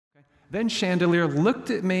Then Chandelier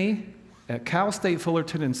looked at me at Cal State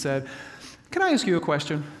Fullerton and said, "Can I ask you a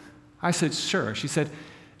question?" I said, "Sure." She said,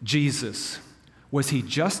 "Jesus, was he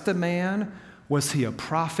just a man? Was he a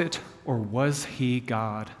prophet? Or was he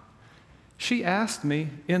God?" She asked me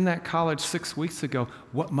in that college 6 weeks ago,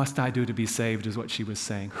 "What must I do to be saved?" is what she was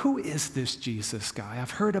saying. Who is this Jesus guy? I've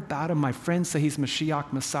heard about him. My friends say he's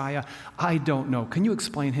Mashiach, Messiah. I don't know. Can you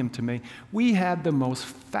explain him to me? We had the most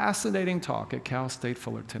fascinating talk at Cal State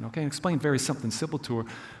Fullerton, okay? And explained something simple to her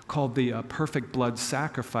called the perfect blood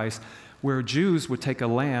sacrifice, where Jews would take a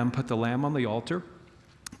lamb, put the lamb on the altar,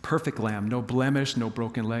 perfect lamb, no blemish, no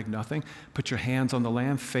broken leg, nothing. Put your hands on the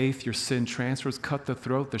lamb, faith, your sin transfers, cut the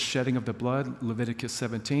throat, the shedding of the blood, Leviticus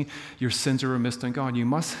 17, your sins are remitted and gone. You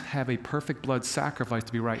must have a perfect blood sacrifice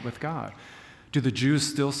to be right with God. Do the Jews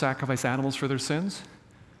still sacrifice animals for their sins?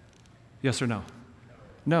 Yes or no?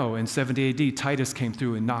 No. In 70 AD, Titus came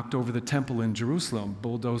through and knocked over the temple in Jerusalem,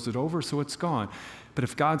 bulldozed it over, so it's gone. But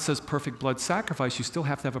if God says perfect blood sacrifice, you still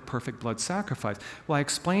have to have a perfect blood sacrifice. Well, I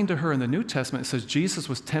explained to her in the New Testament, it says Jesus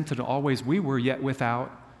was tempted in all ways we were, yet without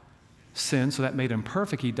sin, so that made him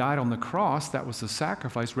perfect. He died on the cross. That was the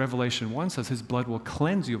sacrifice. Revelation 1 says his blood will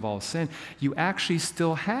cleanse you of all sin. You actually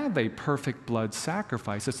still have a perfect blood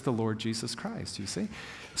sacrifice. It's the Lord Jesus Christ, you see?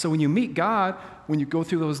 So when you meet God, when you go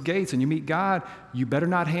through those gates and you meet God, you better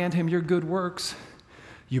not hand him your good works.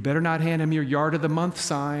 You better not hand him your yard of the month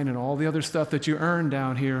sign and all the other stuff that you earn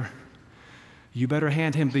down here. You better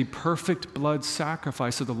hand him the perfect blood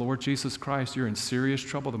sacrifice of the Lord Jesus Christ. You're in serious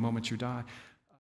trouble the moment you die.